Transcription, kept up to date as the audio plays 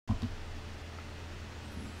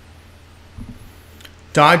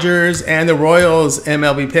Dodgers and the Royals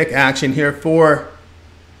MLB pick action here for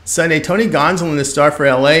Sunday. Tony Gonsolin to start for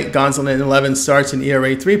LA. Gonsolin in 11 starts, an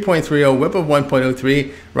ERA 3.30, whip of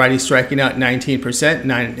 1.03. Righty striking out 19%,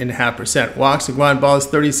 9.5% walks. The ground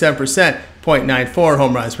balls 37%, 0.94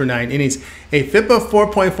 home runs per 9 innings. A FIP of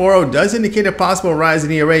 4.40 does indicate a possible rise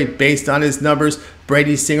in ERA based on his numbers.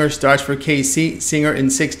 Brady Singer starts for KC. Singer in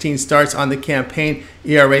 16 starts on the campaign.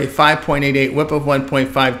 ERA 5.88, whip of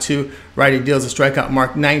 1.52. Righty deals a strikeout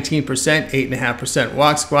mark 19%, 8.5%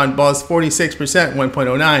 walks. Ground balls 46%,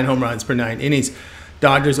 1.09 home runs per 9 innings.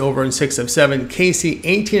 Dodgers over in 6 of 7. KC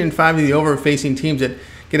 18-5 to the over, facing teams that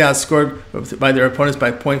get outscored by their opponents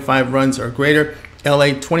by 0.5 runs or greater. LA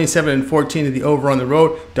 27-14 to the over on the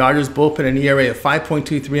road. Dodgers bullpen an ERA of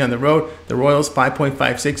 5.23 on the road. The Royals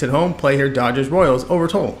 5.56 at home. Play here Dodgers Royals over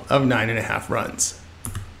total of 9.5 runs.